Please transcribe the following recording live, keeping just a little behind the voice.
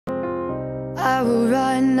I will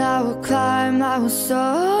run, I will climb, I will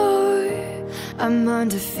soar. I'm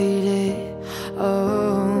undefeated,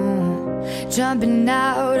 oh. Jumping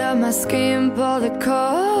out of my skin, pull the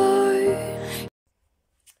cord.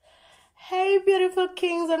 Hey beautiful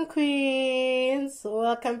kings and queens,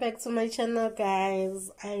 welcome back to my channel,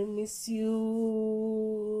 guys. I miss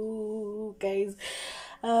you guys.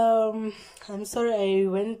 I'm sorry I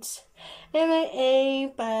went MIA,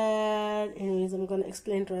 but anyways, I'm gonna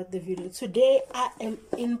explain throughout the video. Today I am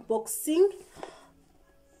unboxing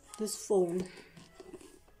this phone.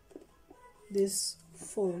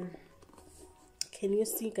 Can you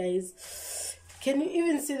see, guys? Can you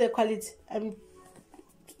even see the quality? I'm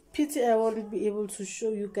pity I won't be able to show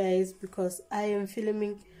you guys because I am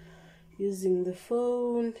filming using the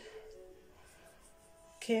phone.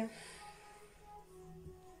 Okay,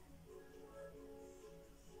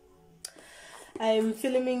 I am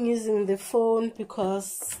filming using the phone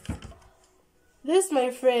because this, my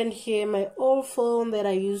friend here, my old phone that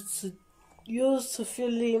I used to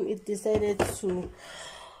film, it decided to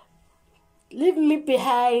leave me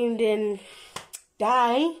behind and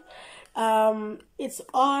die. It's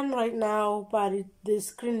on right now, but the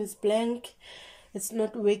screen is blank. It's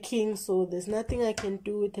not working, so there's nothing I can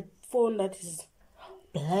do with a phone that is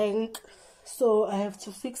blank. So I have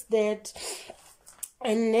to fix that,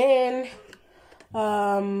 and then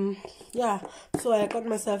yeah, so I got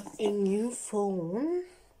myself a new phone.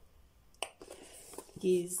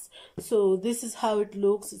 Yes, so this is how it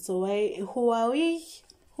looks. It's a Huawei,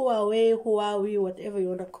 whatever you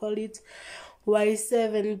want to call it.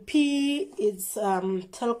 Y7p. It's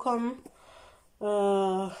telecom.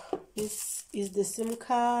 This is the SIM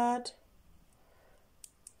card.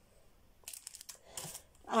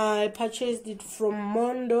 I purchased it from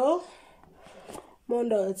Mondo.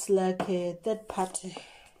 It's like a third party,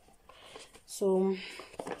 so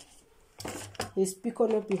they speak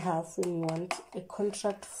on your behalf when you want a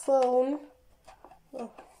contract phone. Oh,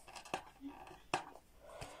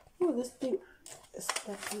 this thing is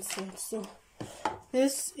stuck inside. So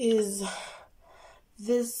this is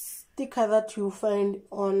this sticker that you find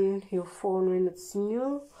on your phone when it's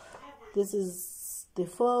new. This is the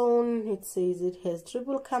phone. It says it has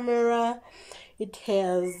triple camera. It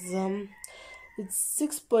has it's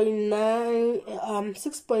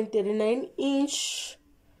 6.39 inch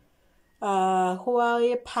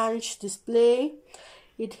Huawei punch display.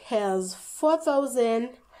 It has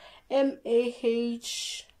 4000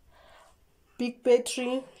 mAh big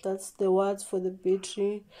battery. That's the words for the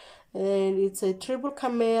battery. And it's a triple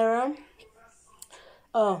camera.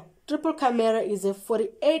 Triple camera is a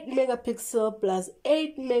 48 megapixel plus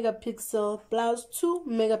 8 megapixel plus 2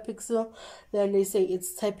 megapixel. Then they say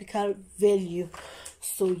it's typical value.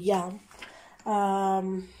 So yeah,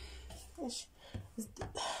 I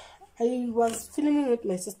was filming with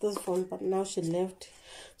my sister's phone, but now she left,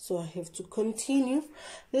 so I have to continue.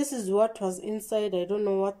 This is what was inside. I don't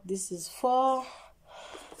know what this is for.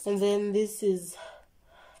 And then this is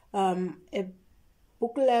a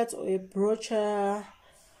booklet or a brochure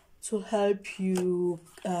to help you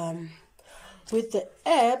with the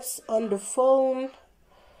apps on the phone.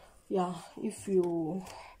 Yeah, if you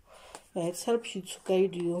it helps you to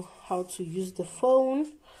guide you how to use the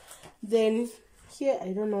phone. Then here,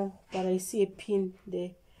 I don't know, but I see a pin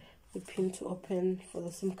there, the pin to open for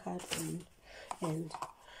the SIM card. And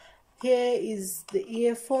here is the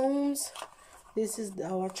earphones. This is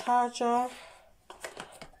our charger.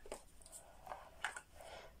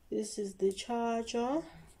 This is the charger,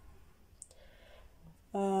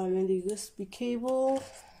 and the USB cable,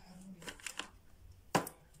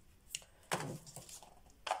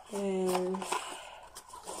 and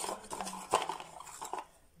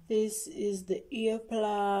this is the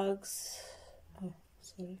earplugs. Oh,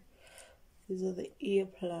 sorry, these are the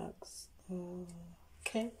earplugs.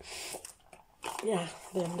 Okay, yeah,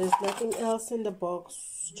 then there's nothing else in the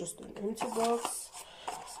box, just an empty box.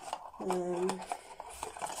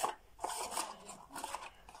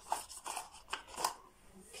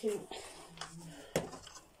 Okay,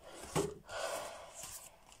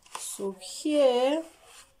 so here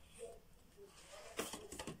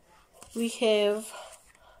we have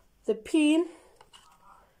the pin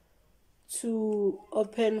to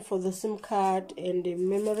open for the SIM card and the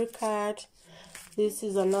memory card. This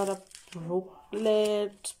is another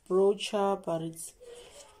booklet brochure, but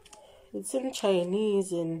it's in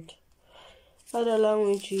Chinese and other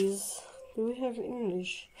languages. Do we have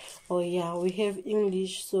English? Oh yeah, we have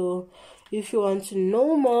English. So if you want to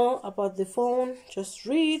know more about the phone, just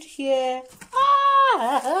read here.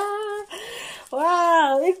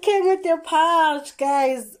 Wow, it came with a pouch,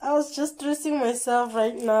 guys. I was just stressing myself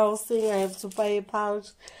right now saying I have to buy a pouch.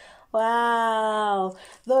 Wow,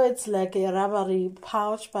 though it's like a rubbery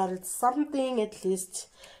pouch, but it's something. At least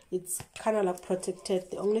it's kind of like protected.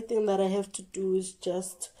 The only thing that I have to do is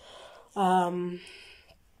just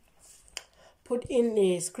put in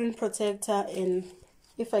a screen protector, and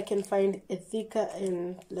if I can find a thicker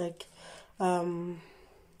and like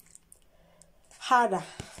harder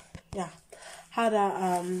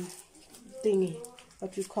thingy,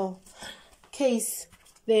 what you call case,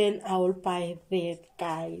 then I will buy that,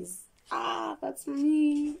 guys. That's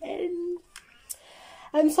me, and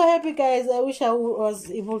I'm so happy, guys. I wish I was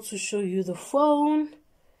able to show you the phone.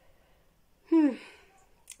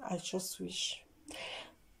 I just wish.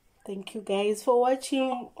 Thank you, guys, for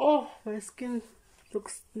watching. Oh, my skin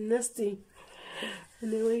looks nasty.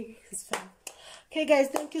 Anyway, it's fine. Okay, guys,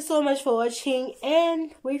 thank you so much for watching,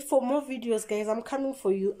 and wait for more videos, guys. I'm coming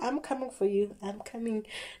for you. I'm coming for you. I'm coming.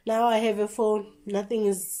 Now I have a phone. Nothing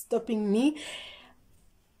is stopping me.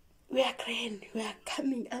 We are grand. We are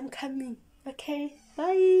coming. I'm coming. Okay,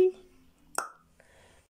 bye.